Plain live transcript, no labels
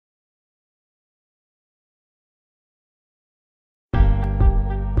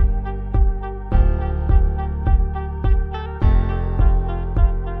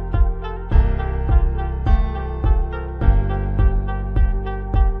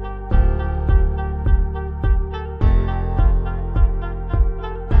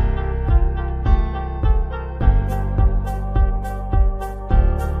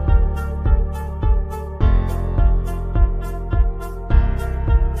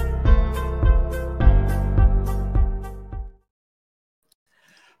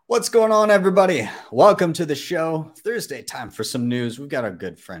What's going on, everybody? Welcome to the show. Thursday time for some news. We've got our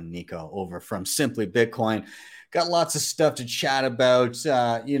good friend Nico over from Simply Bitcoin. Got lots of stuff to chat about.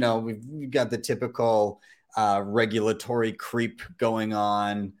 We've got the typical regulatory creep going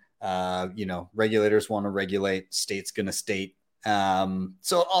on. Regulators want to regulate, state's going to state.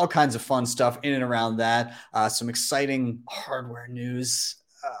 So all kinds of fun stuff in and around that. Some exciting hardware news.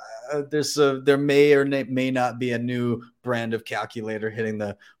 There may or may not be a new brand of calculator hitting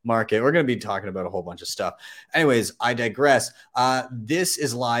the market. We're going to be talking about a whole bunch of stuff. Anyways, I digress. This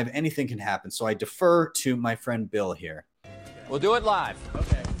is live. Anything can happen. So I defer to my friend Bill here. We'll do it live.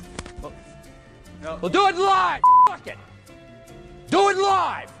 Okay. We'll do it live. Fuck it. Do it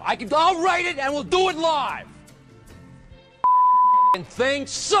live. I'll write it and we'll do it live. And thing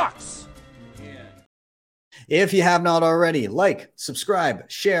sucks. If you have not already, like, subscribe,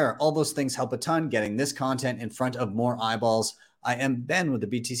 share, all those things help a ton getting this content in front of more eyeballs. I am Ben with the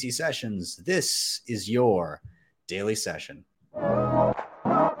BTC Sessions. This is your daily session.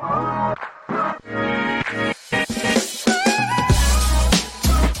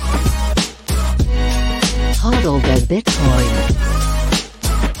 Hodl the Bitcoin.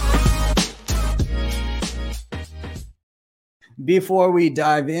 Before we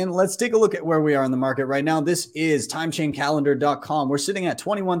dive in, let's take a look at where we are in the market right now. This is TimechainCalendar.com. We're sitting at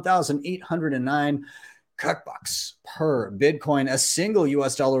 21,809 bucks per Bitcoin. A single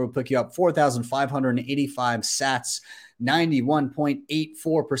US dollar will pick you up 4,585 sats.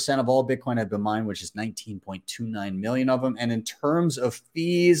 91.84% of all Bitcoin have been mined, which is 19.29 million of them. And in terms of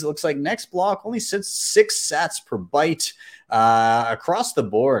fees, it looks like next block only sits 6 sats per byte across the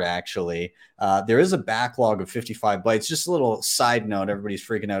board, actually. There is a backlog of 55 bytes. Just a little side note, everybody's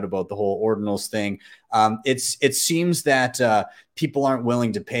freaking out about the whole ordinals thing. It seems that people aren't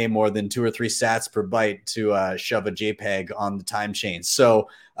willing to pay more than 2 or 3 sats per byte to shove a JPEG on the time chain. So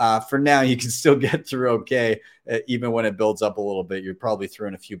for now, you can still get through okay. Even when it builds up a little bit, you're probably through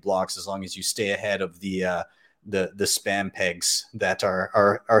in a few blocks as long as you stay ahead of the spam pegs that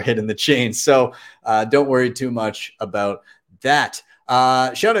are hitting the chain. So don't worry too much about that.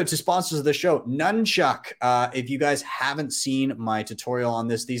 Shout out to sponsors of the show, Nunchuck. If you guys haven't seen my tutorial on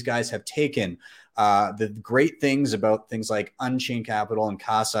this, these guys have taken the great things about things like Unchained Capital and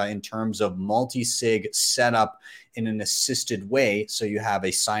Casa in terms of multi-sig setup in an assisted way. So you have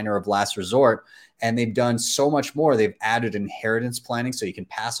a signer of last resort, and they've done so much more. They've added inheritance planning so you can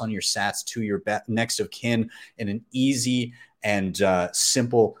pass on your sats to your next of kin in an easy and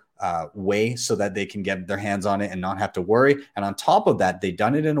simple way so that they can get their hands on it and not have to worry. And on top of that, they've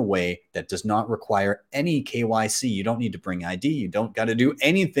done it in a way that does not require any KYC. You don't need to bring ID. You don't got to do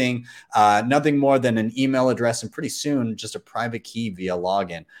anything, nothing more than an email address and pretty soon just a private key via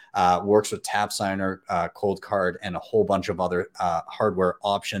login. Works with Tap Signer, Cold Card, and a whole bunch of other hardware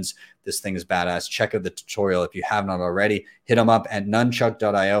options. This thing is badass. Check out the tutorial if you have not already. Hit them up at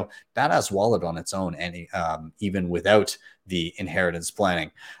nunchuck.io. Badass wallet on its own, and even without the inheritance planning.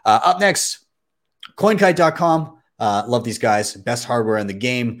 Up next, CoinKite.com. Love these guys. Best hardware in the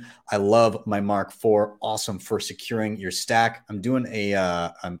game. I love my Mark IV. Awesome for securing your stack. I'm doing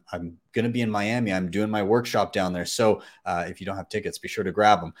I'm going to be in Miami. I'm doing my workshop down there. So if you don't have tickets, be sure to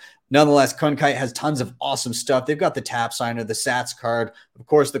grab them. Nonetheless, CoinKite has tons of awesome stuff. They've got the Tap Signer, the Sats card, of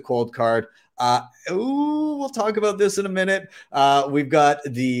course, the Cold Card. We'll talk about this in a minute. We've got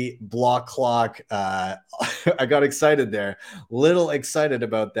the block clock. I got excited there. Little excited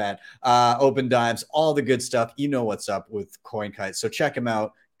about that. Open dimes, all the good stuff. You know what's up with CoinKite. So check them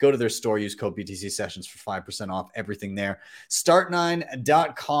out. Go to their store, use code BTC Sessions for 5% off everything there.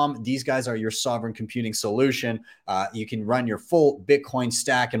 Start9.com. These guys are your sovereign computing solution. You can run your full Bitcoin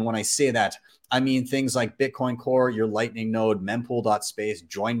stack. And when I say that, I mean things like Bitcoin Core, your Lightning node, mempool.space,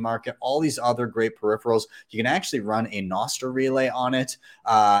 Join Market, all these other great peripherals. You can actually run a Nostr relay on it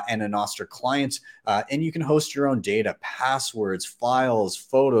and a Nostr client. And you can host your own data, passwords, files,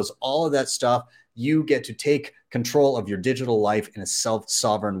 photos, all of that stuff. You get to take control of your digital life in a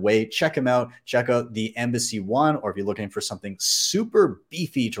self-sovereign way. Check them out. Check out the Embassy One, or if you're looking for something super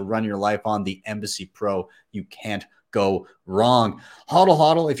beefy to run your life on, the Embassy Pro. You can't go wrong.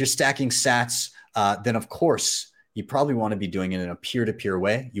 Hodl. If you're stacking sats, then of course you probably want to be doing it in a peer-to-peer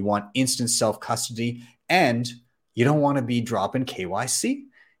way. You want instant self-custody, and you don't want to be dropping KYC.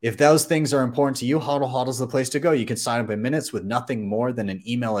 If those things are important to you, Hodl is the place to go. You can sign up in minutes with nothing more than an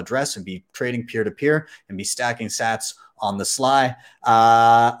email address and be trading peer-to-peer and be stacking sats on the sly.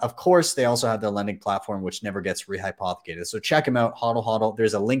 Of course, they also have their lending platform, which never gets rehypothecated. So check them out, Hodl.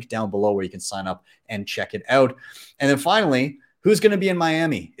 There's a link down below where you can sign up and check it out. And then finally, who's going to be in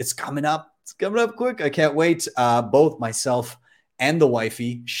Miami? It's coming up. It's coming up quick. I can't wait. Both myself and the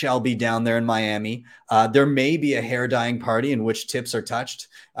wifey shall be down there in Miami. There may be a hair dyeing party in which tips are touched.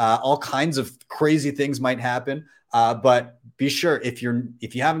 All kinds of crazy things might happen. But be sure if you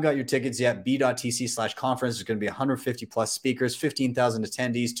haven't got your tickets yet, b.tc/conference is going to be 150 plus speakers, 15,000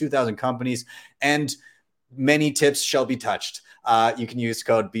 attendees, 2,000 companies, and many tips shall be touched. You can use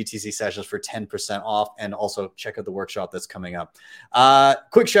code BTC Sessions for 10% off, and also check out the workshop that's coming up.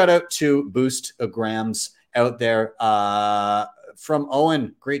 Quick shout out to Boostograms out there. From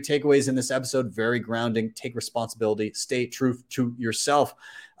Owen, great takeaways in this episode. Very grounding. Take responsibility. Stay true to yourself.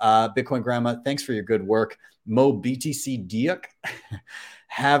 Bitcoin Grandma, thanks for your good work. Mo BTC Diak,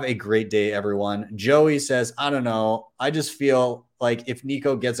 have a great day, everyone. Joey says, I don't know. I just feel like if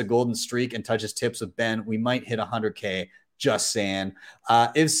Nico gets a golden streak and touches tips with Ben, we might hit 100K. Just saying.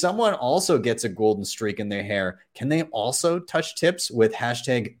 If someone also gets a golden streak in their hair, can they also touch tips with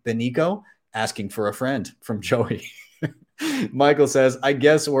hashtag Benico? Asking for a friend from Joey. Michael says, I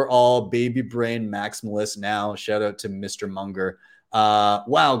guess we're all baby brain maximalists now. Shout out to Mr. Munger.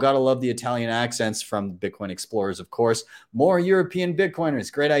 Wow, gotta love the Italian accents from Bitcoin Explorers, of course. More European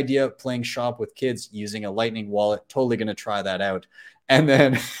Bitcoiners. Great idea playing shop with kids using a Lightning wallet. Totally gonna try that out. And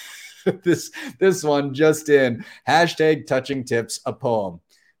then this one just in. Hashtag touching tips, a poem.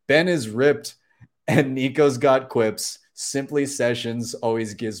 Ben is ripped and Nico's got quips. Simply Sessions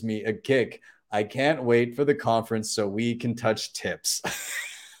always gives me a kick. I can't wait for the conference so we can touch tips.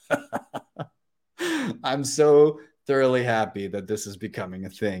 I'm so thoroughly happy that this is becoming a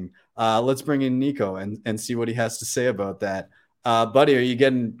thing. Let's bring in Nico and see what he has to say about that. Buddy, are you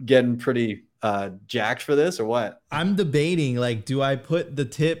getting pretty jacked for this or what? I'm debating, like, do I put the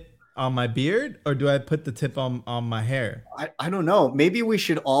tip on my beard or do I put the tip on my hair? I don't know. Maybe we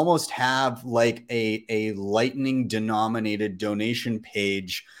should almost have like a Lightning denominated donation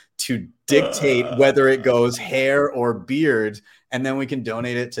page to dictate whether it goes hair or beard, and then we can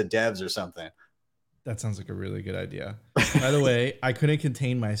donate it to devs or something. That sounds like a really good idea. By the way, I couldn't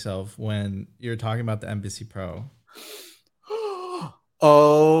contain myself when you're talking about the Embassy Pro.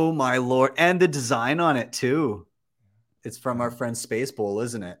 Oh my Lord. And the design on it too. It's from our friend Space Bowl,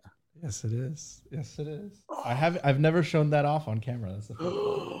 isn't it? Yes, it is. Yes, it is. I've never shown that off on camera. That's the first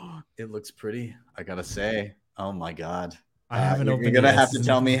one. It looks pretty, I gotta say. Oh my God. I haven't opened it. You're gonna have to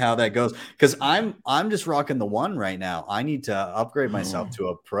tell me how that goes, because I'm just rocking the one right now. I need to upgrade myself to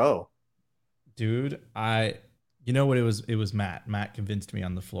a pro. Dude, you know what it was? It was Matt. Matt convinced me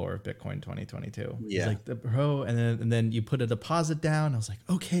on the floor of Bitcoin 2022. Yeah. He's like, the pro, and then you put a deposit down. I was like,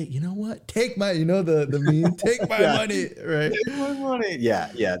 okay, you know what? Take my, the meme, take my money, right? Take my money.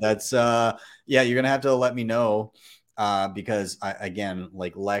 Yeah. That's you're gonna have to let me know. Because again,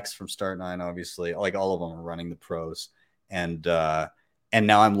 like Lex from Start9, obviously, like all of them are running the pros. And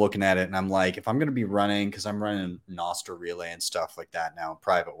now I'm looking at it and I'm like, if I'm going to be running, because I'm running Nostr Relay and stuff like that now,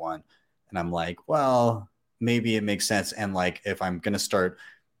 private one. And I'm like, well, maybe it makes sense. And like, if I'm going to start,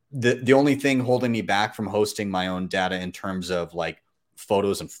 the only thing holding me back from hosting my own data in terms of like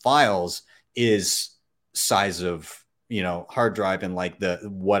photos and files is size of, hard drive and like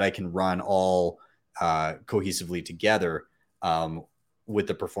what I can run all cohesively together with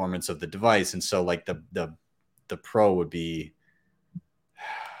the performance of the device. And so like the pro would be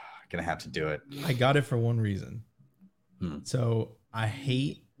gonna have to do it. I got it for one reason. So I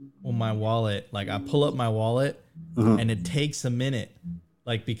hate when my wallet, like I pull up my wallet and it takes a minute,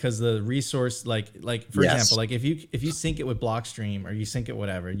 like because the resource, like for example, like if you sync it with Blockstream or you sync it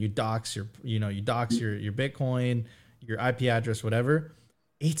whatever, you dox your your Bitcoin, your IP address, whatever,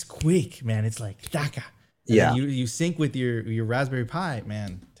 it's quick, man. It's like DACA. And you sync with your Raspberry Pi,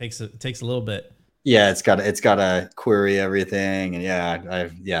 man. Takes a little bit. Yeah, it's got to query everything, and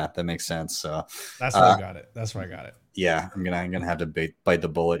that makes sense. So that's why I got it. That's why I got it. Yeah, I'm gonna have to bite the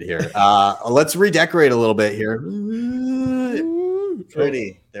bullet here. Let's redecorate a little bit here.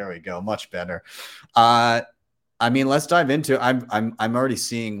 Pretty. There we go. Much better. I mean, let's dive into. I'm already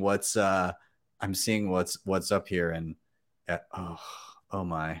seeing what's up here, and oh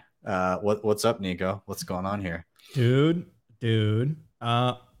my. What's up, Nico? What's going on here, dude?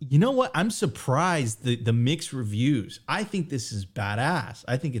 You know what? I'm surprised the mixed reviews. I think this is badass.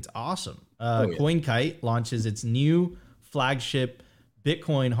 I think it's awesome. CoinKite launches its new flagship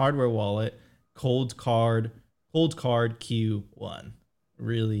Bitcoin hardware wallet, Cold Card Q1.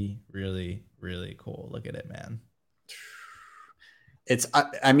 Really, really, really cool. Look at it, man.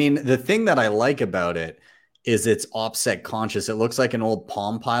 I mean, the thing that I like about it is it's offset conscious. It looks like an old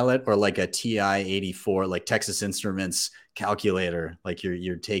Palm Pilot or like a TI-84, like Texas Instruments calculator. Like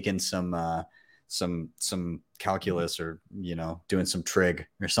you're taking some calculus or doing some trig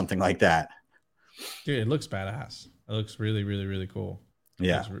or something like that. Dude, it looks badass. It looks really, really, really cool.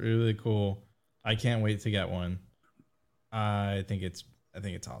 Yeah, it's really cool. I can't wait to get one. I think it's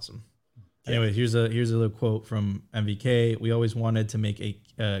awesome. Yeah. Anyway, here's a little quote from MVK. We always wanted to make a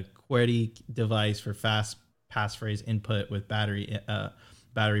QWERTY device for fast passphrase input with battery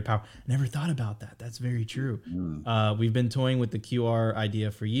power. Never thought about that. That's very true. We've been toying with the QR idea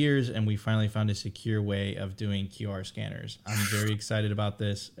for years, and we finally found a secure way of doing QR scanners. I'm very excited about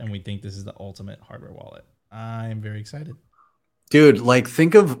this, and we think this is the ultimate hardware wallet. I'm very excited. Dude, like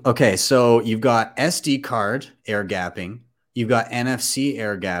think of, okay, so you've got SD card air gapping, you've got NFC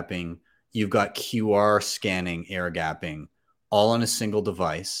air gapping, you've got QR scanning air gapping, all on a single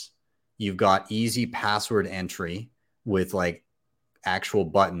device. You've got easy password entry with like actual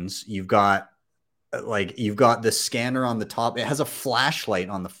buttons. You've got the scanner on the top. It has a flashlight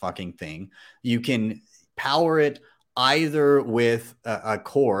on the fucking thing. You can power it either with a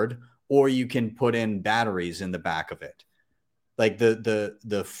cord, or you can put in batteries in the back of it. Like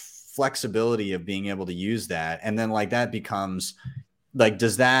the flexibility of being able to use that. And then like that becomes like,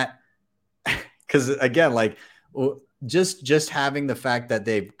 does that, because again, like just having the fact that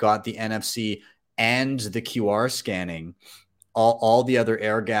they've got the NFC and the QR scanning, all the other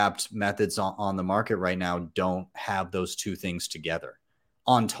air gapped methods on the market right now don't have those two things together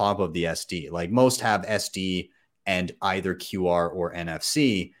on top of the SD. Like most have SD and either QR or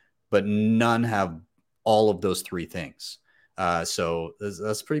NFC, but none have all of those three things. So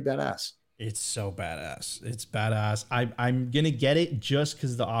that's pretty badass. It's so badass. It's badass. I'm gonna get it just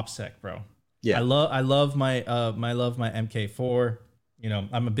because the OPSEC, bro. Yeah, I love my MK4. You know,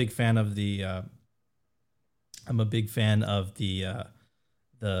 I'm a big fan of the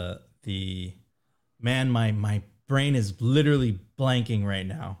man. My brain is literally blanking right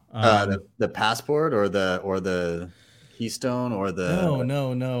now. The passport or the Keystone or the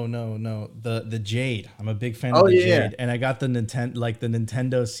no the Jade. I'm a big fan of the Jade, and I got the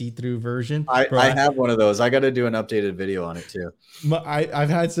Nintendo see-through version. I have one of those. I got to do an updated video on it too.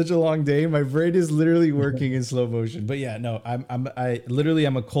 I've had such a long day. My brain is literally working in slow motion. But yeah, no, I'm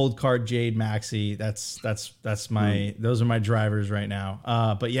a cold card Jade Maxi. That's my those are my drivers right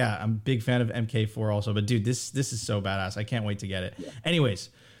now. But yeah, I'm a big fan of MK4 also. But dude, this is so badass. I can't wait to get it. Yeah. Anyways.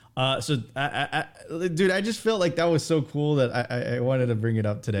 Dude, I just felt like that was so cool that I wanted to bring it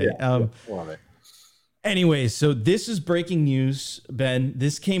up today. Love it. Anyway, so this is breaking news, Ben.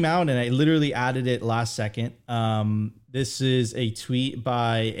 This came out and I literally added it last second. This is a tweet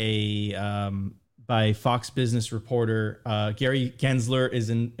by Fox Business reporter. Gary Gensler is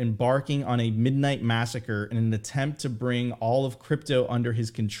embarking on a midnight massacre in an attempt to bring all of crypto under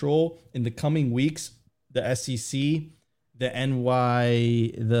his control. In the coming weeks, the SEC, the NYDFS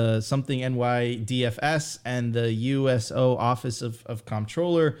and the USO Office of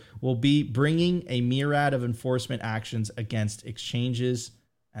Comptroller will be bringing a myriad of enforcement actions against exchanges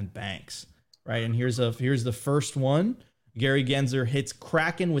and banks, right? And here's the first one. Gary Gensler hits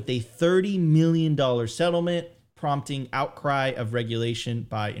Kraken with a $30 million settlement, prompting outcry of regulation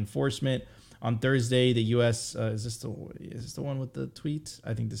by enforcement. On Thursday, the U.S. Is this the one with the tweet?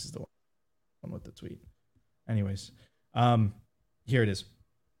 I think this is the one with the tweet. Anyways. Here it is.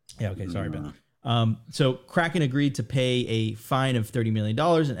 Yeah. Okay. Sorry, Ben. So Kraken agreed to pay a fine of $30 million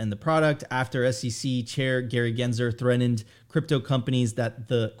and end the product after SEC Chair Gary Gensler threatened crypto companies that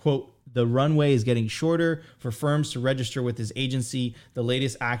the runway is getting shorter for firms to register with his agency. The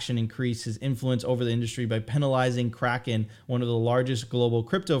latest action increased his influence over the industry by penalizing Kraken, one of the largest global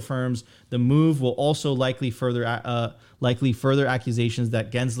crypto firms. The move will also likely further accusations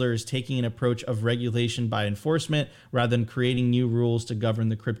that Gensler is taking an approach of regulation by enforcement rather than creating new rules to govern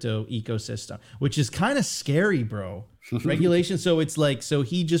the crypto ecosystem, which is kind of scary, bro. Regulation. So it's like, so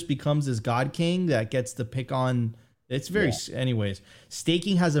he just becomes this God King that gets to pick on. It's very, anyways,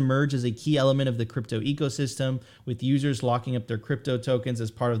 staking has emerged as a key element of the crypto ecosystem, with users locking up their crypto tokens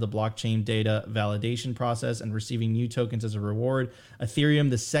as part of the blockchain data validation process and receiving new tokens as a reward. Ethereum,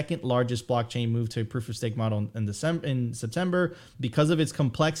 the second largest blockchain, moved to a proof of stake model in September. Because of its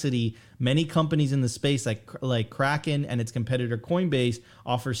complexity, many companies in the space like Kraken and its competitor Coinbase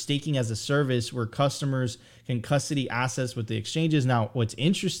offer staking as a service where customers can custody assets with the exchanges. Now, what's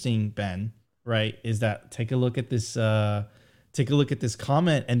interesting, Ben, right, is that take a look at this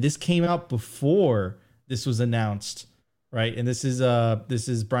comment, and this came out before this was announced, right? And this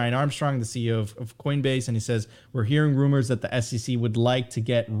is Brian Armstrong, the CEO of Coinbase, and he says, we're hearing rumors that the SEC would like to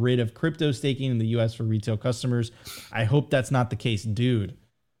get rid of crypto staking in the US for retail customers. I hope that's not the case, dude.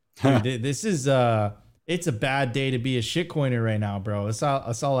 This is it's a bad day to be a shitcoiner right now, bro.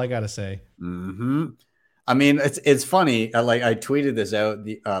 That's all I gotta say. Mm-hmm. I mean, it's funny. I tweeted this out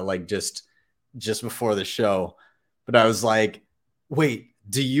just before the show, But I was like, wait,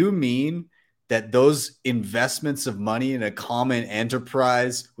 do you mean that those investments of money in a common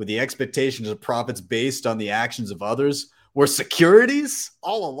enterprise with the expectations of profits based on the actions of others were securities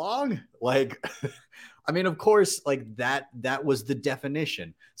all along? Like, I mean, of course, like that was the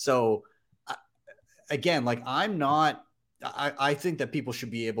definition. So again, like I think that people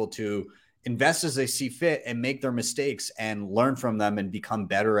should be able to invest as they see fit and make their mistakes and learn from them and become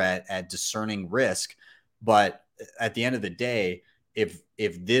better at discerning risk. But at the end of the day, if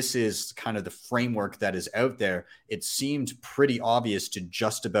this is kind of the framework that is out there, it seemed pretty obvious to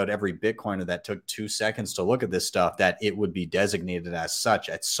just about every Bitcoiner that took 2 seconds to look at this stuff that it would be designated as such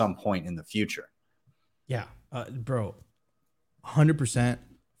at some point in the future. Yeah, bro, 100%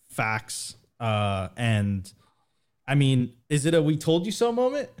 facts. And I mean, is it a "we told you so"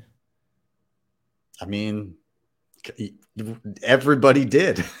 moment? I mean, everybody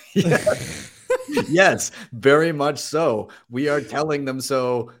did. Yes, very much so. We are telling them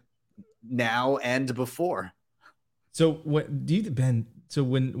so now and before. So what do you, Ben? So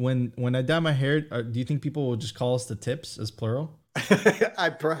when I dye my hair, do you think people will just call us the Tips as plural?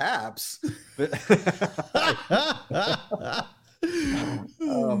 Perhaps.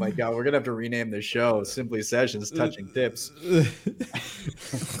 Oh my God, we're gonna have to rename the show Simply Sessions Touching Tips.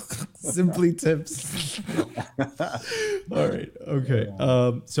 Simply Tips. All right. Okay.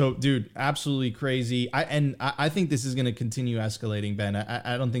 So dude, absolutely crazy. I think this is gonna continue escalating, Ben.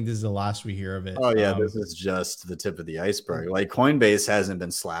 I don't think this is the last we hear of it. Oh yeah, this is just the tip of the iceberg. Like Coinbase hasn't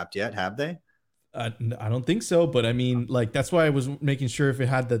been slapped yet, have they? I don't think so, but I mean, like, that's why I was making sure if it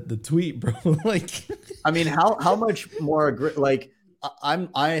had the tweet, bro. Like, I mean, how much more like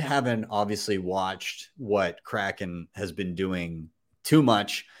I haven't obviously watched what Kraken has been doing too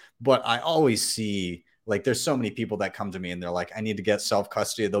much, but I always see like there's so many people that come to me and they're like, I need to get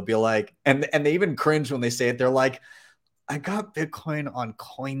self-custody. They'll be like, and they even cringe when they say it. They're like, I got Bitcoin on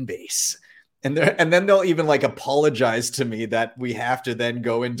Coinbase. And then they'll even like apologize to me that we have to then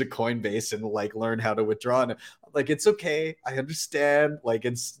go into Coinbase and like learn how to withdraw. And like, it's okay. I understand. Like,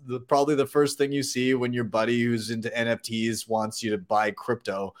 it's probably the first thing you see when your buddy who's into NFTs wants you to buy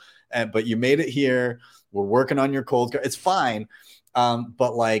crypto. But you made it here. We're working on your cold card. It's fine.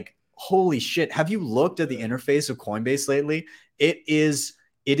 But like, holy shit. Have you looked at the interface of Coinbase lately? It is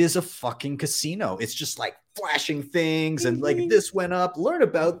a fucking casino. It's just like flashing things and like this went up. Learn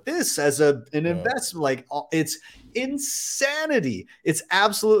about this as an investment. Like it's insanity. It's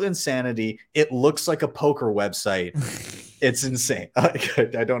absolute insanity. It looks like a poker website. It's insane.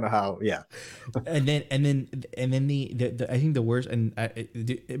 I don't know how. Yeah. And then the I think the worst. And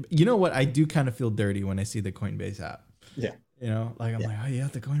you know what? I do kind of feel dirty when I see the Coinbase app. Yeah. You know, like I'm like, oh, you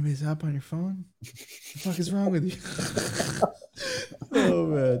have the Coinbase app on your phone? What the fuck is wrong with you? Oh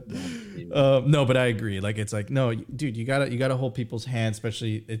man. No, but I agree. Like, it's like, no, dude, you gotta hold people's hands,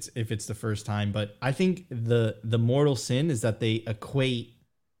 especially if it's the first time. But I think the mortal sin is that they equate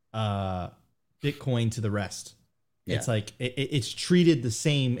Bitcoin to the rest. Yeah. It's like it's treated the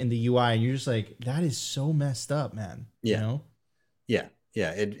same in the UI, and you're just like, that is so messed up, man. Yeah. You know? Yeah.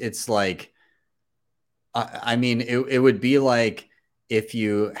 Yeah. It's like, I mean, it would be like if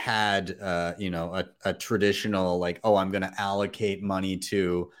you had, a traditional, like, oh, I'm going to allocate money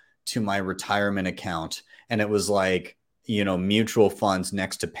to my retirement account. And it was like, mutual funds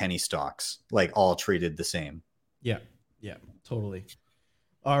next to penny stocks, like all treated the same. Yeah. Yeah, totally.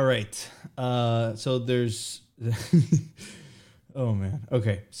 All right. So there's, oh man.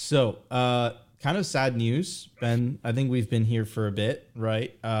 Okay. So, kind of sad news, Ben. I think we've been here for a bit,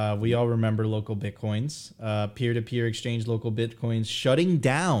 right? We all remember Local Bitcoins, peer-to-peer exchange Local Bitcoins shutting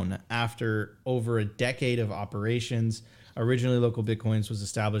down after over a decade of operations. Originally, Local Bitcoins was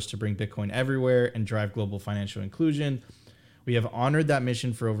established to bring Bitcoin everywhere and drive global financial inclusion. We have honored that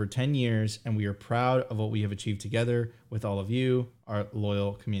mission for over 10 years, and we are proud of what we have achieved together with all of you, our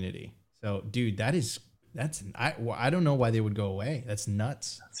loyal community. So, dude, I don't know why they would go away. That's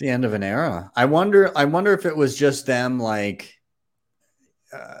nuts. It's the end of an era. I wonder if it was just them, like,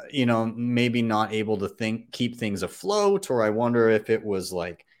 maybe not able to keep things afloat, or I wonder if it was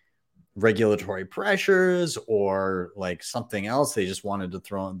like regulatory pressures or like something else they just wanted to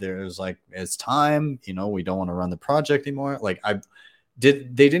throw in there. It was like, it's time, we don't want to run the project anymore. Like they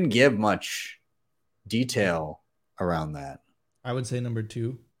didn't give much detail around that. I would say number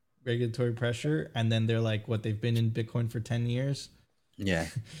 2. Regulatory pressure, and then they're like, what, they've been in Bitcoin for 10 years. Yeah.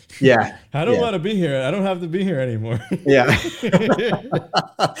 I don't want to be here. I don't have to be here anymore. Yeah.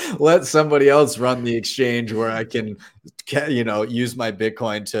 Let somebody else run the exchange where I can use my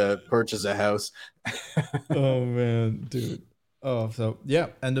Bitcoin to purchase a house. Oh man, dude. Oh, so yeah,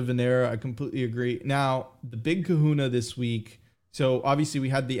 end of an era. I completely agree. Now, the big kahuna this week. So obviously we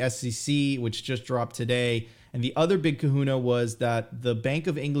had the SEC, which just dropped today. And the other big kahuna was that the Bank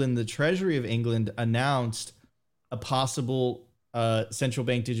of England, the Treasury of England, announced a possible central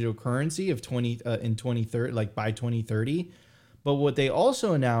bank digital currency of in 2030, like by 2030. But what they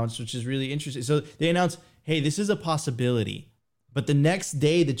also announced, which is really interesting, so they announced, hey, this is a possibility. But the next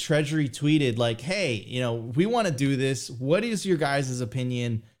day, the Treasury tweeted like, hey, we want to do this. What is your guys'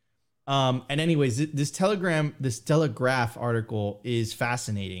 opinion? And anyways, this Telegraph article is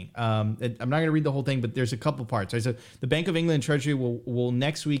fascinating. I'm not going to read the whole thing, but there's a couple parts. Right? So the Bank of England and Treasury will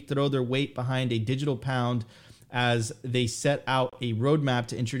next week throw their weight behind a digital pound as they set out a roadmap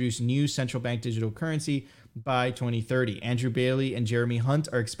to introduce new central bank digital currency by 2030. Andrew Bailey and Jeremy Hunt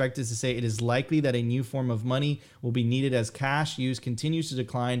are expected to say it is likely that a new form of money will be needed as cash use continues to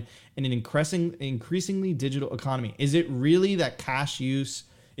decline in an increasingly digital economy. Is it really that cash use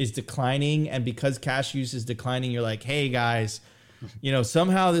is declining, and because cash use is declining, you're like, hey guys,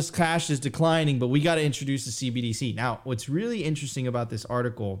 somehow this cash is declining, but we got to introduce the CBDC? Now, what's really interesting about this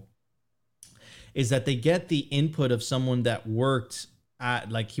article is that they get the input of someone that worked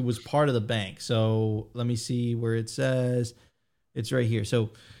like he was part of the bank. So let me see where it says. It's right here. So,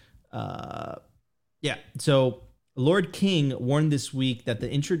 So Lord King warned this week that the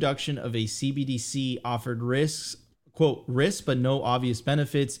introduction of a CBDC offered risks, quote, risks, but no obvious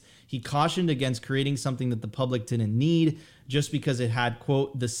benefits. He cautioned against creating something that the public didn't need just because it had,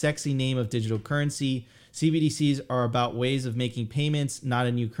 quote, the sexy name of digital currency. CBDCs are about ways of making payments, not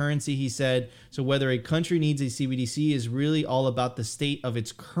a new currency, he said. So whether a country needs a CBDC is really all about the state of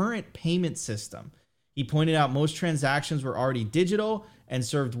its current payment system. He pointed out most transactions were already digital and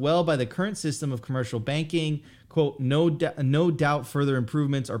served well by the current system of commercial banking. Quote, no doubt further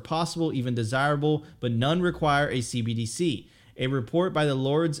improvements are possible, even desirable, but none require a CBDC. A report by the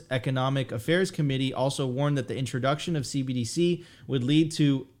Lords Economic Affairs Committee also warned that the introduction of CBDC would lead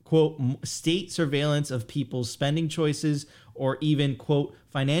to, quote, state surveillance of people's spending choices, or even, quote,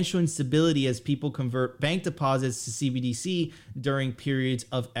 financial instability as people convert bank deposits to CBDC during periods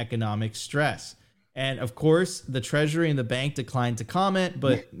of economic stress. And of course, the Treasury and the bank declined to comment.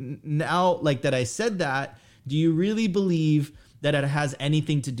 But now, like that I said that, do you really believe that it has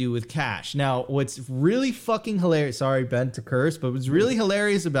anything to do with cash? Now, what's really fucking hilarious, sorry, Ben, to curse, but what's really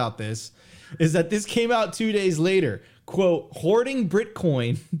hilarious about this is that this came out 2 days later. Quote, hoarding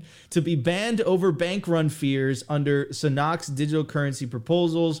Bitcoin to be banned over bank run fears under Sunak's digital currency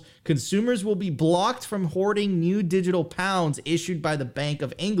proposals. Consumers will be blocked from hoarding new digital pounds issued by the Bank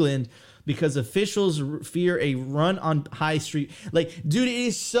of England because officials fear a run on high street. Like, dude, it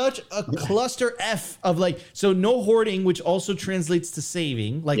is such a cluster F of like, so no hoarding, which also translates to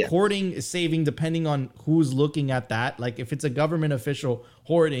saving. Like hoarding is saving depending on who's looking at that. Like if it's a government official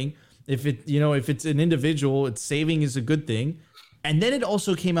hoarding, if it's an individual, it's saving is a good thing. And then it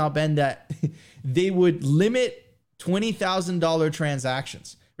also came out, Ben, that they would limit $20,000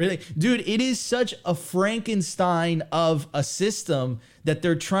 transactions. Really, dude, it is such a Frankenstein of a system that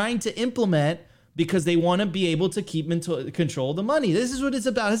they're trying to implement because they want to be able to keep control of the money. This is what it's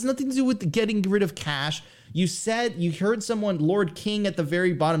about. It has nothing to do with getting rid of cash. You heard someone, Lord King, at the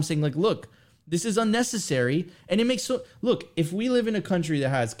very bottom saying, like, look, this is unnecessary. And it makes look, if we live in a country that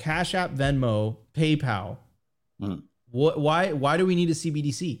has Cash App, Venmo, PayPal, why do we need a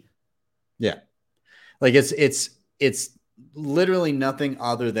CBDC? Yeah. Like it's literally nothing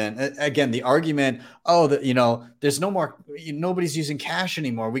other than, again, the argument, there's no more, nobody's using cash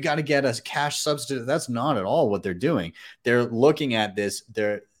anymore. We got to get a cash substitute. That's not at all what they're doing. They're looking at this.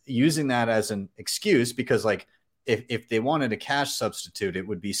 They're using that as an excuse because like, if they wanted a cash substitute, it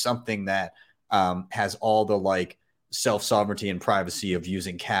would be something that has all the like self-sovereignty and privacy of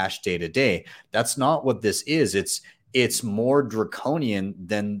using cash day to day. That's not what this is. It's more draconian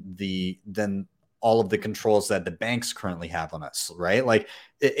than all of the controls that the banks currently have on us, right? Like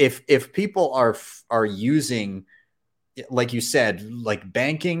if people are using, like you said, like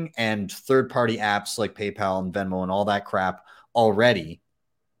banking and third-party apps like PayPal and Venmo and all that crap already,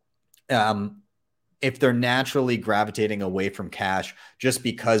 if they're naturally gravitating away from cash just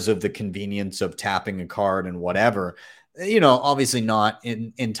because of the convenience of tapping a card and whatever, obviously not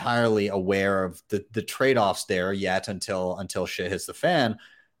entirely aware of the trade-offs there yet until shit hits the fan.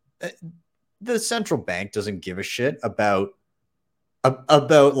 The central bank doesn't give a shit about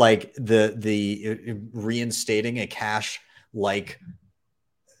like the reinstating a cash like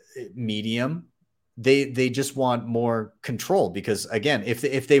medium. They just want more control because again,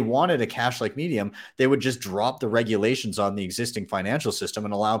 if they wanted a cash like medium, they would just drop the regulations on the existing financial system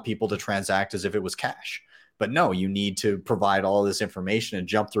and allow people to transact as if it was cash. But no, you need to provide all this information and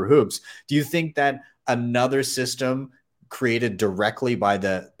jump through hoops. Do you think that another system created directly by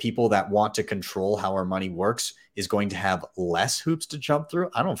the people that want to control how our money works is going to have less hoops to jump through?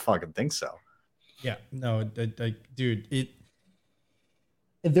 I don't fucking think so. Yeah, no, dude,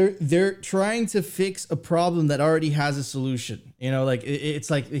 they're trying to fix a problem that already has a solution. You know, like it's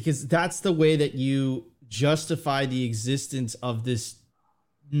like, because that's the way that you justify the existence of this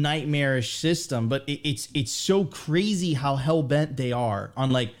nightmarish system. But it's so crazy how hell-bent they are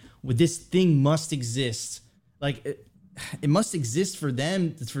on like, well, this thing must exist. Like it must exist for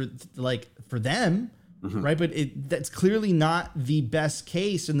them, for them, right? But that's clearly not the best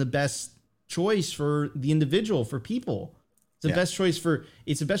case and the best choice for the individual, for people. It's the best choice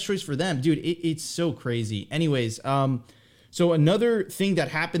for them, dude. It's so crazy. Anyways, so another thing that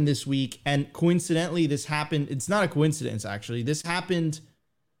happened this week, and coincidentally, this happened. It's not a coincidence, actually. This happened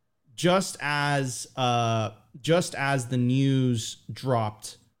just as the news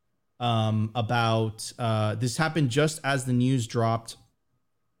dropped about this happened just as the news dropped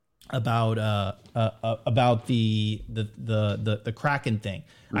about the Kraken thing.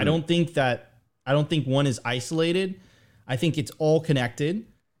 I don't think one is isolated. I think it's all connected.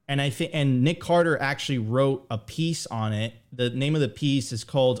 And Nick Carter actually wrote a piece on it. The name of the piece is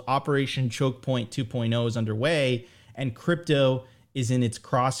called Operation Choke Point 2.0 is underway, and crypto is in its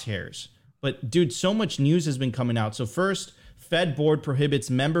crosshairs. But dude, so much news has been coming out. So first, Fed board prohibits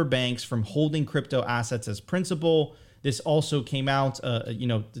member banks from holding crypto assets as principal. This also came out,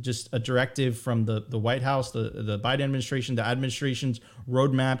 just a directive from the White House, the Biden administration, the administration's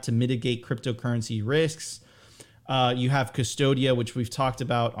roadmap to mitigate cryptocurrency risks. You have Custodia, which we've talked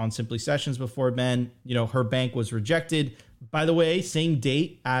about on Simply Sessions before, Ben. You know, her bank was rejected. By the way, same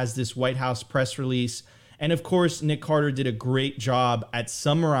date as this White House press release. And of course, Nick Carter did a great job at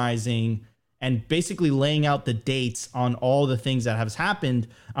summarizing and basically laying out the dates on all the things that have happened.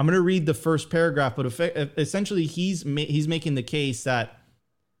 I'm going to read the first paragraph, but essentially he's making the case that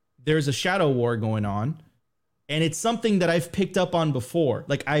there's a shadow war going on, and it's something that I've picked up on before.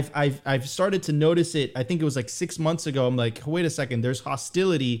 Like I've started to notice it. I think it was like 6 months ago. I'm like, wait a second, there's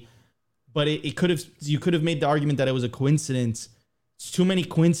hostility, but you could have made the argument that it was a coincidence. It's too many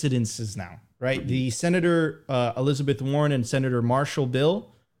coincidences now, right? The Senator Elizabeth Warren and Senator Marshall bill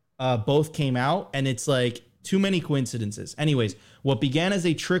both came out, and it's like too many coincidences. Anyways, what began as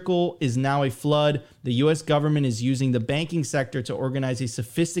a trickle is now a flood. The U.S. government is using the banking sector to organize a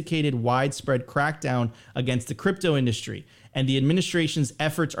sophisticated, widespread crackdown against the crypto industry, and the administration's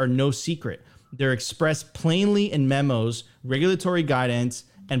efforts are no secret. They're expressed plainly in memos, regulatory guidance,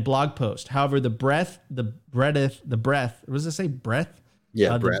 and blog posts. However, the breadth, what does it say? Breadth?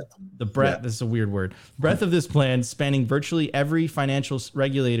 Yeah, breadth. The breadth, yeah. This is a weird word. Breadth of this plan, spanning virtually every financial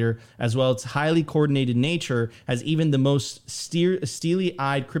regulator, as well as highly coordinated nature, has even the most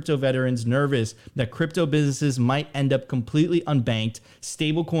steely-eyed crypto veterans nervous that crypto businesses might end up completely unbanked,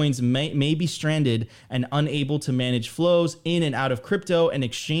 stablecoins may be stranded and unable to manage flows in and out of crypto, and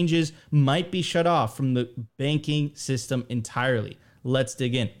exchanges might be shut off from the banking system entirely. Let's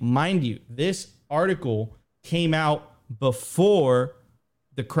dig in. Mind you, this article came out before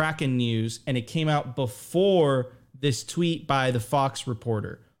the Kraken news, and it came out before this tweet by the Fox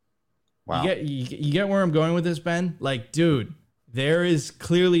reporter. Wow. You get where I'm going with this, Ben? Like, dude, there is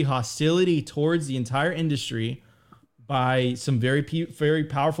clearly hostility towards the entire industry by some very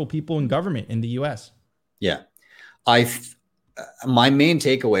powerful people in government in the U.S. Yeah. My main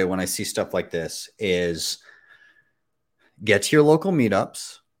takeaway when I see stuff like this is get to your local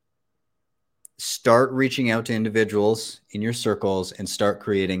meetups, start reaching out to individuals in your circles, and start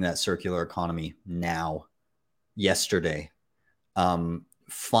creating that circular economy now, yesterday.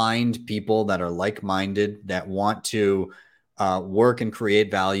 Find people that are like-minded, that want to work and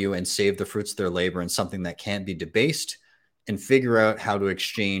create value and save the fruits of their labor in something that can't be debased, and figure out how to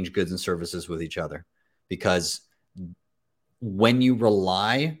exchange goods and services with each other. Because when you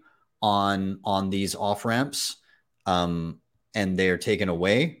rely on these off-ramps and they're taken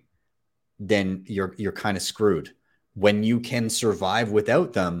away, then you're kind of screwed. When you can survive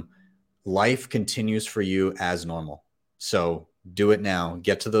without them, life continues for you as normal. So do it now.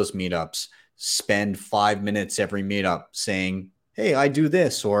 Get to those meetups. Spend 5 minutes every meetup saying, hey, I do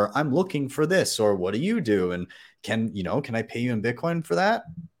this, or I'm looking for this, or what do you do? And can I pay you in Bitcoin for that?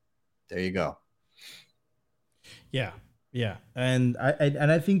 There you go. Yeah. Yeah. And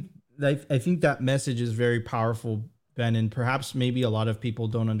I think that message is very powerful, Ben, and perhaps maybe a lot of people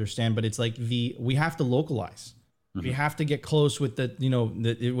don't understand, but it's like we have to localize. Mm-hmm. We have to get close with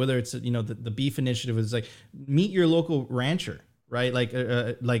whether it's the beef initiative is like, meet your local rancher, right? Like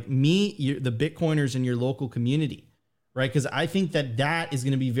me, the Bitcoiners in your local community, right? Because I think that is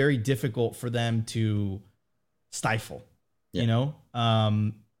going to be very difficult for them to stifle, you know?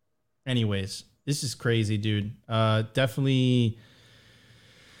 Anyways, this is crazy, dude. Definitely.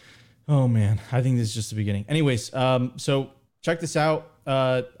 Oh man, I think this is just the beginning. Anyways, so check this out.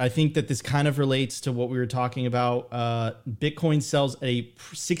 I think that this kind of relates to what we were talking about. Bitcoin sells a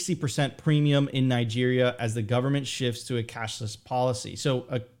 60% premium in Nigeria as the government shifts to a cashless policy. So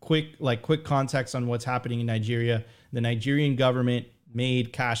a quick context on what's happening in Nigeria. The Nigerian government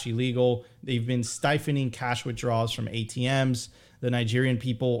made cash illegal. They've been stifling cash withdrawals from ATMs. The Nigerian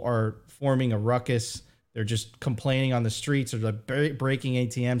people are forming a ruckus. They're just complaining on the streets. They're like breaking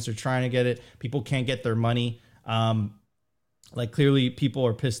ATMs. They're trying to get it. People can't get their money. Like clearly people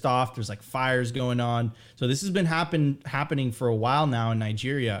are pissed off. There's like fires going on. So this has been happening for a while now in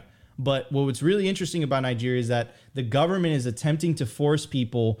Nigeria. But what's really interesting about Nigeria is that the government is attempting to force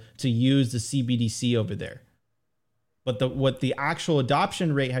people to use the CBDC over there. But what the actual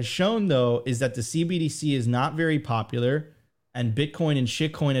adoption rate has shown, though, is that the CBDC is not very popular, and Bitcoin and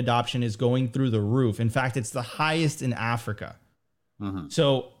shitcoin adoption is going through the roof. In fact, it's the highest in Africa. Mm-hmm.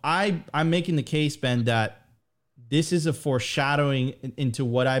 So I'm making the case, Ben, that this is a foreshadowing into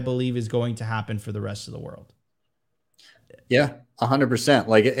what I believe is going to happen for the rest of the world. Yeah, 100%.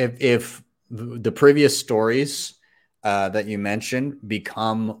 Like if the previous stories that you mentioned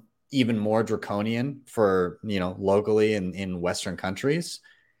become even more draconian for, locally in Western countries,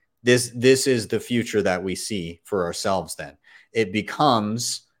 this is the future that we see for ourselves. Then it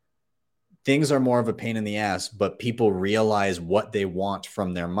becomes things are more of a pain in the ass, but people realize what they want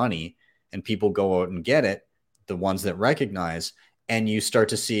from their money and people go out and get it. The ones that recognize, and you start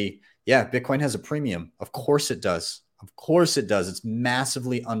to see, Bitcoin has a premium. Of course it does. Of course it does. It's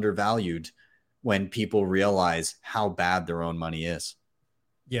massively undervalued when people realize how bad their own money is.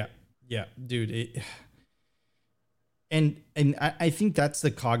 Yeah, dude. And I think that's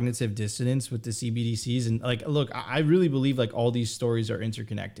the cognitive dissonance with the CBDCs. And like, look, I really believe like all these stories are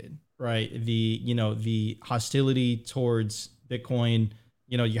interconnected, right? The hostility towards Bitcoin,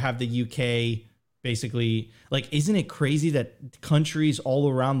 you have the UK. Basically, like, isn't it crazy that countries all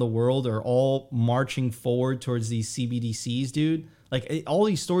around the world are all marching forward towards these CBDCs, dude? Like, all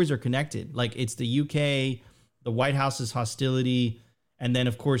these stories are connected. Like, it's the UK, the White House's hostility, and then,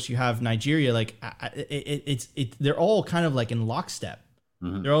 of course, you have Nigeria. Like, they're all kind of like in lockstep.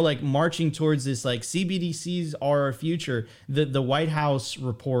 Mm-hmm. They're all like marching towards this, like, CBDCs are our future. The White House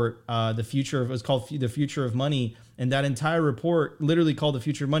report, was called The Future of Money. And that entire report, literally called The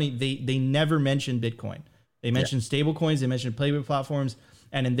Future of Money, they never mentioned Bitcoin. They mentioned stable coins. They mentioned payment platforms.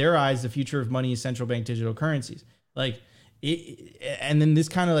 And in their eyes, the future of money is central bank digital currencies. Like, and then this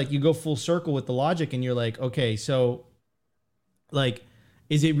kind of like, you go full circle with the logic and you're like, okay, so like,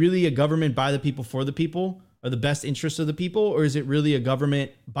 is it really a government by the people for the people, or the best interests of the people? Or is it really a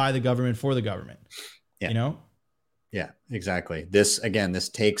government by the government for the government? Yeah. Yeah, exactly. This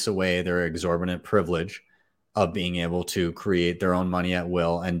takes away their exorbitant privilege of being able to create their own money at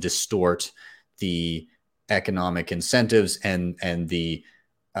will and distort the economic incentives and the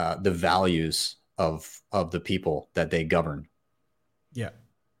values of the people that they govern. Yeah,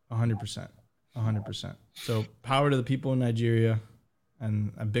 100%. So power to the people in Nigeria,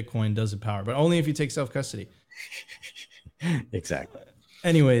 and Bitcoin does have power, but only if you take self-custody. Exactly.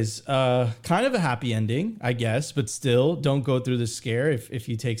 Anyways, kind of a happy ending, I guess, but still don't go through the scare if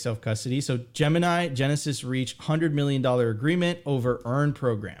you take self-custody. So Genesis reached $100 million agreement over Earn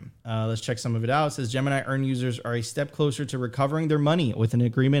program. Let's check some of it out. It says Gemini Earn users are a step closer to recovering their money with an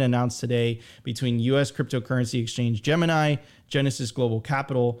agreement announced today between U.S. cryptocurrency exchange Gemini, Genesis Global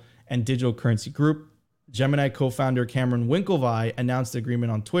Capital, and Digital Currency Group. Gemini co-founder Cameron Winklevi announced the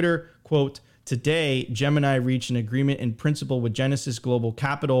agreement on Twitter, quote, "Today, Gemini reached an agreement in principle with Genesis Global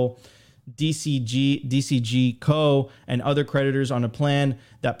Capital, DCG Co., and other creditors on a plan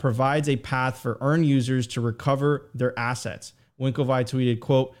that provides a path for Earn users to recover their assets." Winklevi tweeted,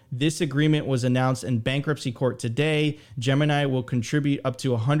 quote, "This agreement was announced in bankruptcy court today. Gemini will contribute up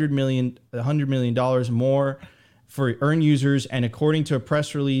to $100 million more for Earn users, and according to a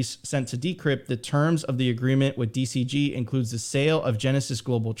press release sent to Decrypt, the terms of the agreement with DCG includes the sale of Genesis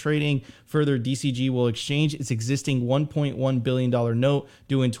Global Trading. Further, DCG will exchange its existing $1.1 billion note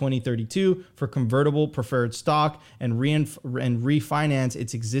due in 2032 for convertible preferred stock and refinance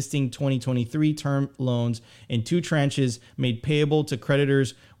its existing 2023 term loans in 2 tranches made payable to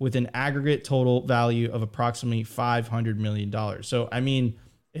creditors with an aggregate total value of approximately $500 million. So, I mean,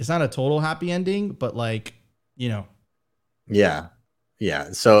 it's not a total happy ending, but like, Yeah.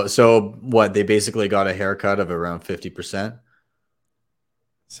 So what, they basically got a haircut of around 50%?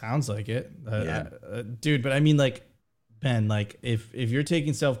 Sounds like it, dude. But I mean, like, Ben, like, if you're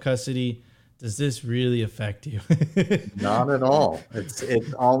taking self custody, does this really affect you? Not at all. It's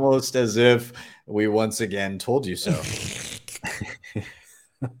almost as if we once again told you so.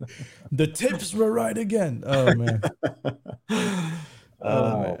 The tips were right again. Oh man.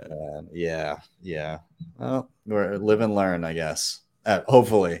 Oh man. Yeah. Well, we're live and learn, I guess.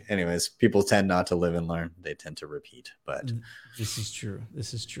 Hopefully. Anyways, people tend not to live and learn. They tend to repeat. But this is true.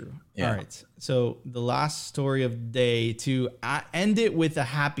 Yeah. All right. So the last story of the day, to end it with a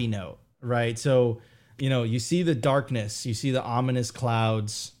happy note, right? So, you see the darkness, you see the ominous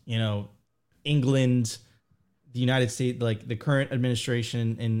clouds, England, the United States, like the current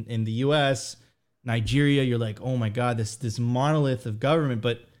administration in the US, Nigeria, you're like, oh my God, this monolith of government.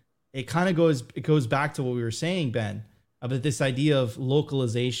 But it kind of goes back to what we were saying, Ben, about this idea of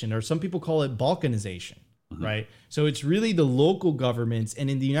localization, or some people call it balkanization, right? So it's really the local governments, and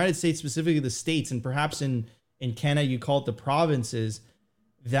in the United States, specifically the states, and perhaps in Canada, you call it the provinces,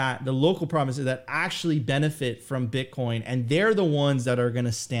 that the local provinces that actually benefit from Bitcoin, and they're the ones that are going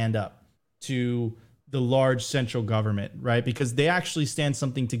to stand up to the large central government, right? Because they actually stand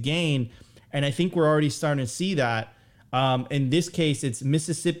something to gain. And I think we're already starting to see that. In this case, it's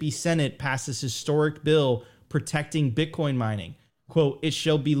Mississippi Senate passed this historic bill protecting Bitcoin mining. Quote, it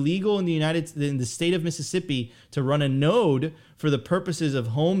shall be legal in the state of Mississippi to run a node for the purposes of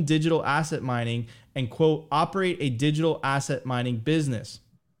home digital asset mining and, quote, operate a digital asset mining business.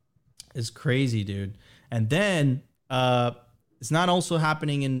 It's crazy, dude. And then it's not also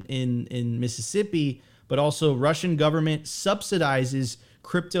happening in Mississippi, but also Russian government subsidizes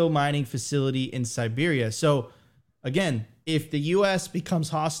crypto mining facility in Siberia. So again, if the US becomes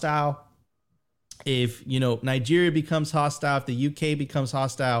hostile, if Nigeria becomes hostile, if the UK becomes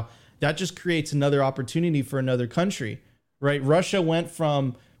hostile, that just creates another opportunity for another country, right? Russia went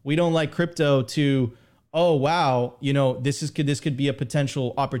from we don't like crypto to, oh wow, this could be a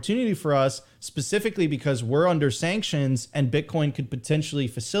potential opportunity for us, specifically because we're under sanctions and Bitcoin could potentially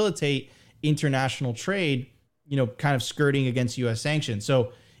facilitate international trade, kind of skirting against US sanctions.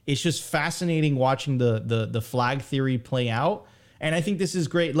 So it's just fascinating watching the flag theory play out. And I think this is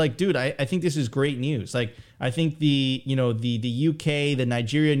great. Like, dude, I think this is great news. Like, I think the UK, the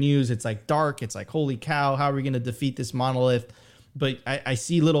Nigeria news, it's like dark. It's like, holy cow, how are we going to defeat this monolith? But I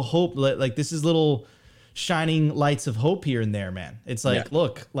see little hope. Like, this is little shining lights of hope here and there, man. It's like,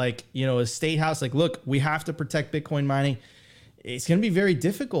 look, like, a state house, like, look, we have to protect Bitcoin mining. It's going to be very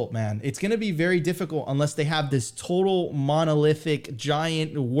difficult, man. It's going to be very difficult unless they have this total monolithic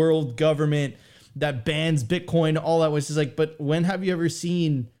giant world government that bans Bitcoin, all that, which is like, but when have you ever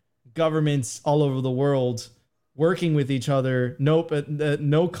seen governments all over the world working with each other? Nope.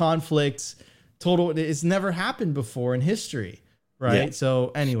 No conflicts. Total. It's never happened before in history. Right. Yeah.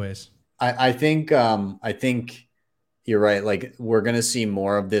 So anyways, I think you're right. Like, we're going to see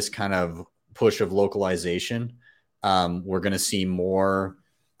more of this kind of push of localization. We're going to see more,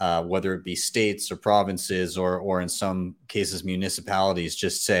 whether it be states or provinces or in some cases municipalities,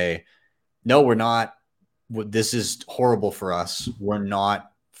 just say, no, we're not. This is horrible for us. We're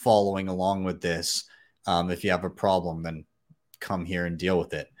not following along with this. If you have a problem, then come here and deal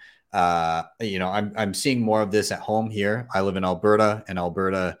with it. I'm seeing more of this at home here. I live in Alberta, and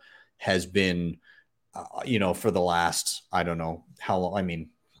Alberta has been, for the last, I don't know how long. I mean,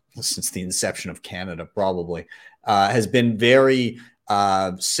 since the inception of Canada, probably, has been very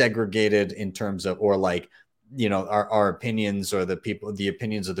segregated in terms of, or like, our opinions, or the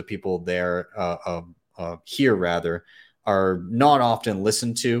opinions of the people there here rather, are not often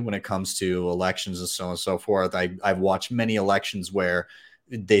listened to when it comes to elections and so on and so forth. I've watched many elections where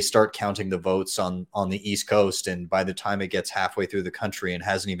they start counting the votes on the East Coast, and by the time it gets halfway through the country and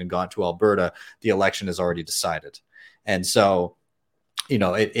hasn't even gone to Alberta, the election is already decided. And so,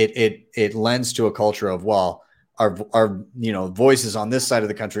 it lends to a culture of, well, our voices on this side of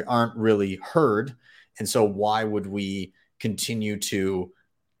the country aren't really heard. And so why would we continue to,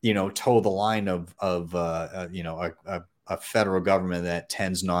 toe the line of a federal government that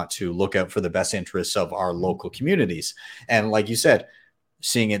tends not to look out for the best interests of our local communities? And like you said,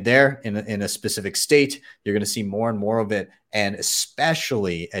 seeing it there in a specific state, you're going to see more and more of it. And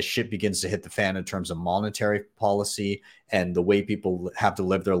especially as shit begins to hit the fan in terms of monetary policy and the way people have to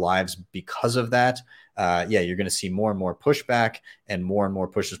live their lives because of that, you're going to see more and more pushback and more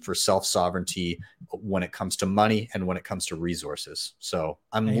pushes for self-sovereignty when it comes to money and when it comes to resources. So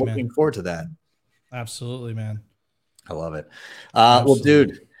I'm looking forward to that. Absolutely, man. I love it. Well,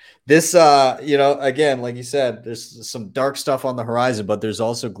 dude, This, again, like you said, there's some dark stuff on the horizon, but there's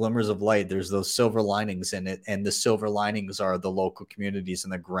also glimmers of light. There's those silver linings in it, and the silver linings are the local communities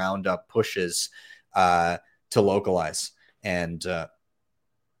and the ground up pushes to localize. And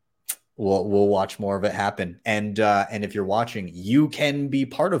we'll watch more of it happen. And if you're watching, you can be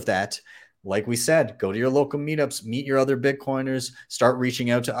part of that. Like we said, go to your local meetups, meet your other Bitcoiners, start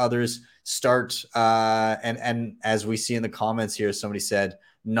reaching out to others, and as we see in the comments here, somebody said,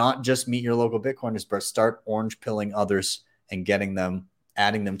 not just meet your local Bitcoiners, but start orange pilling others and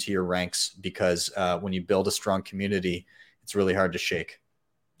adding them to your ranks, because when you build a strong community, it's really hard to shake.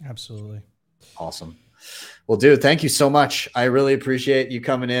 Absolutely. Awesome. Well, dude, thank you so much. I really appreciate you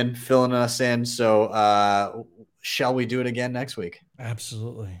coming in, filling us in. So shall we do it again next week?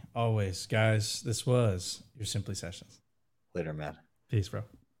 Absolutely. Always. Guys, this was your Simply Sessions. Later, man. Peace, bro.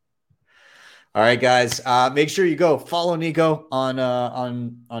 All right, guys. Make sure you go follow Nico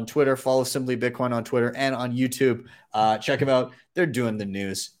on Twitter. Follow Simply Bitcoin on Twitter and on YouTube. Check them out. They're doing the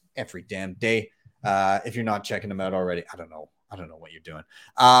news every damn day. If you're not checking them out already, I don't know what you're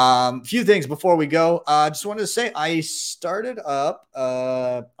doing. Few things before we go. Just wanted to say I started up.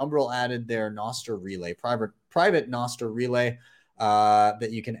 Umbrel added their Nostr relay, private Nostr relay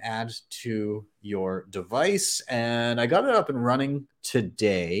that you can add to your device, and I got it up and running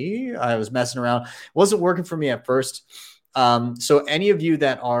today. I was messing around, wasn't working for me at first. So any of you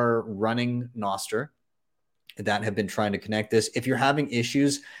that are running Nostr that have been trying to connect this, if you're having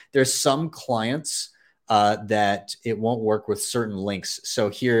issues, there's some clients that it won't work with certain links.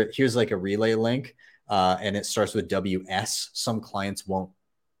 So here's like a relay link, and it starts with WS. Some clients won't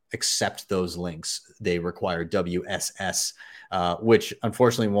accept those links. They require WSS, which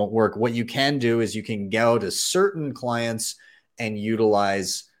unfortunately won't work. What you can do is you can go to certain clients and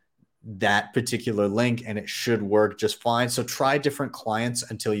utilize that particular link, and it should work just fine. So try different clients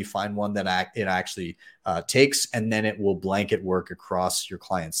until you find one that it actually takes, and then it will blanket work across your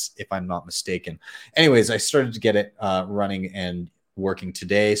clients, if I'm not mistaken. Anyways, I started to get it running and working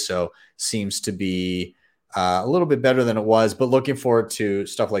today, so seems to be a little bit better than it was, but looking forward to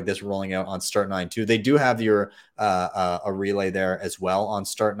stuff like this rolling out on Start9 too. They do have your a relay there as well on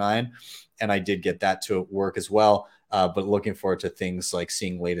Start9, and I did get that to work as well. But looking forward to things like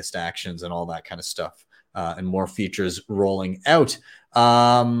seeing latest actions and all that kind of stuff, and more features rolling out.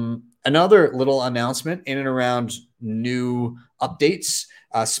 Another little announcement in and around new updates.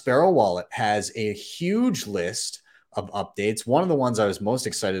 Sparrow Wallet has a huge list of updates. One of the ones I was most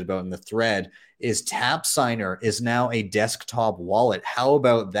excited about in the thread is Tap Signer is now a desktop wallet. How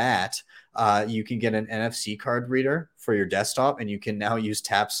about that? You can get an NFC card reader for your desktop, and you can now use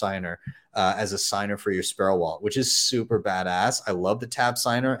Tap Signer as a signer for your Sparrow Wallet, which is super badass. I love the Tap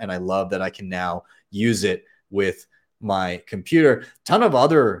Signer, and I love that I can now use it with my computer. Ton of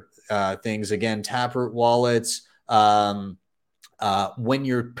other things. Again, Taproot wallets. When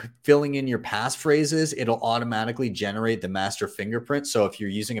you're filling in your passphrases, it'll automatically generate the master fingerprint. So if you're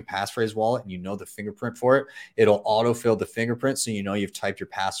using a passphrase wallet and you know the fingerprint for it, it'll autofill the fingerprint, so you know you've typed your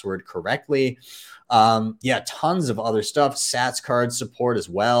password correctly. Tons of other stuff. Sats card support as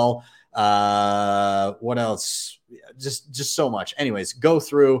well. What else? Just so much. Anyways, go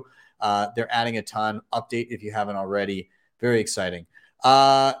through. They're adding a ton. Update if you haven't already. Very exciting.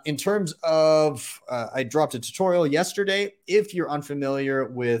 In terms of, I dropped a tutorial yesterday. If you're unfamiliar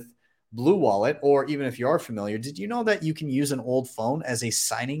with Blue Wallet, or even if you are familiar, did you know that you can use an old phone as a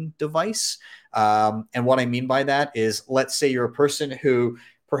signing device? And what I mean by that is, let's say you're a person who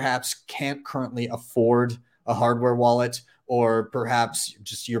perhaps can't currently afford a hardware wallet, or perhaps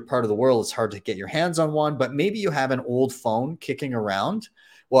just you're part of the world, it's hard to get your hands on one, but maybe you have an old phone kicking around.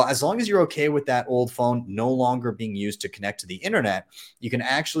 Well, as long as you're okay with that old phone no longer being used to connect to the internet, you can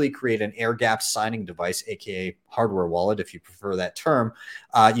actually create an air-gapped signing device, aka hardware wallet, if you prefer that term.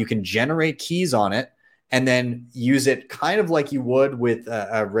 You can generate keys on it and then use it kind of like you would with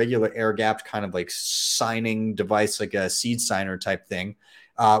a regular air-gapped kind of like signing device, like a seed signer type thing,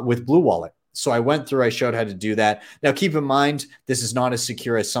 with Blue Wallet. So I went through, I showed how to do that. Now, keep in mind, this is not as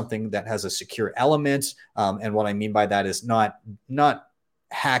secure as something that has a secure element. And what I mean by that is not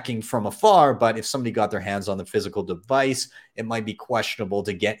hacking from afar, but if somebody got their hands on the physical device, it might be questionable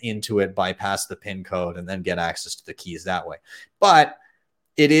to get into it, bypass the PIN code, and then get access to the keys that way. But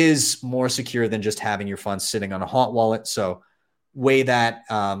it is more secure than just having your funds sitting on a hot wallet. So weigh that.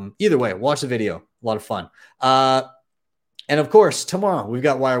 Either way, watch the video. A lot of fun. And of course, tomorrow we've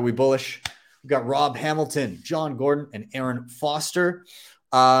got Why Are We Bullish? We've got Rob Hamilton, John Gordon, and Aaron Foster.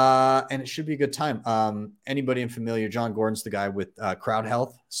 And it should be a good time. Anybody unfamiliar, John Gordon's the guy with Crowd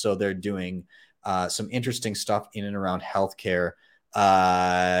Health. So they're doing some interesting stuff in and around healthcare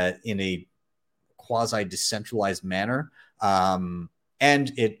in a quasi decentralized manner.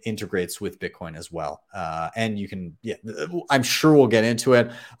 And it integrates with Bitcoin as well. And you can, I'm sure we'll get into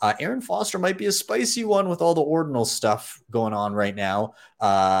it. Aaron Foster might be a spicy one with all the ordinal stuff going on right now.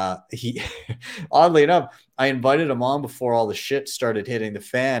 He, oddly enough, I invited him on before all the shit started hitting the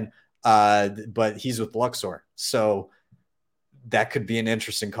fan, but he's with Luxor. So that could be an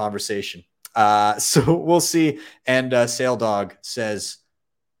interesting conversation. So we'll see. And Sail Dog says,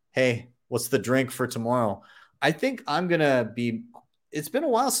 hey, what's the drink for tomorrow? I think I'm going to be... It's been a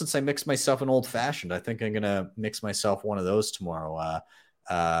while since I mixed myself an old fashioned. I think I'm going to mix myself one of those tomorrow.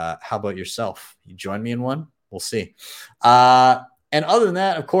 How about yourself? You join me in one? We'll see. And other than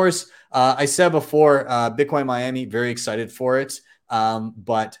that, of course, I said before, Bitcoin Miami, very excited for it.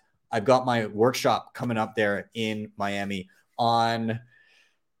 But I've got my workshop coming up there in Miami on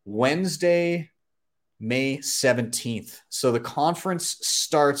Wednesday, May 17th. So the conference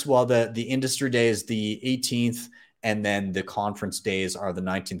starts, well, the industry day is the 18th. And then the conference days are the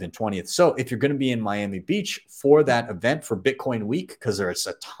 19th and 20th. So if you're going to be in Miami Beach for that event for Bitcoin Week, because there's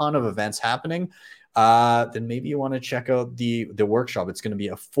a ton of events happening, then maybe you want to check out the workshop. It's going to be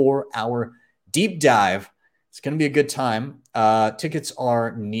a 4-hour deep dive. It's going to be a good time. Tickets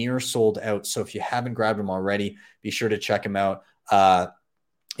are near sold out. So if you haven't grabbed them already, be sure to check them out.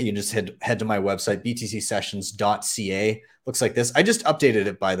 You can just head to my website, btcsessions.ca. Looks like this. I just updated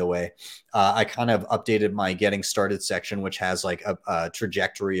it, by the way. I kind of updated my getting started section, which has like a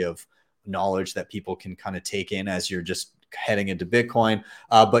trajectory of knowledge that people can kind of take in as you're just heading into Bitcoin.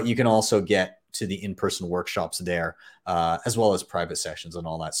 But you can also get to the in-person workshops there, as well as private sessions and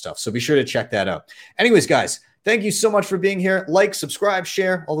all that stuff. So be sure to check that out. Anyways, guys, thank you so much for being here. Like, subscribe,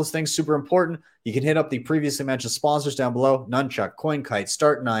 share, all those things, super important. You can hit up the previously mentioned sponsors down below: Nunchuck, CoinKite,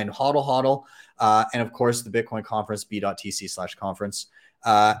 Start9, HODL, and of course the Bitcoin conference, b.tc/conference.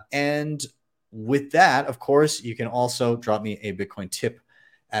 And with that, of course, you can also drop me a Bitcoin tip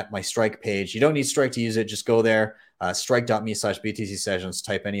at my Strike page. You don't need Strike to use it. Just go there, strike.me/BTC sessions,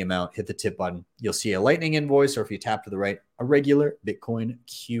 type any amount, hit the tip button. You'll see a Lightning invoice, or if you tap to the right, a regular Bitcoin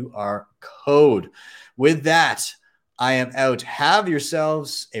QR code. With that, I am out. Have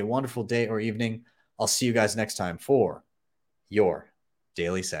yourselves a wonderful day or evening. I'll see you guys next time for your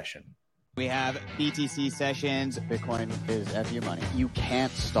daily session. We have BTC sessions. Bitcoin is FU money. You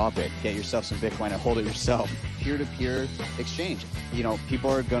can't stop it. Get yourself some Bitcoin and hold it yourself. Peer-to-peer exchange. You know,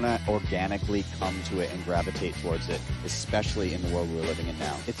 people are going to organically come to it and gravitate towards it, especially in the world we're living in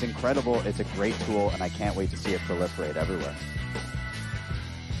now. It's incredible. It's a great tool, and I can't wait to see it proliferate everywhere.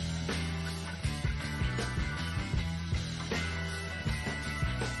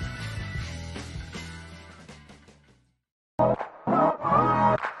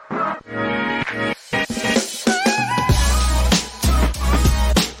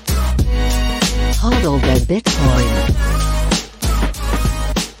 HODL the Bitcoin.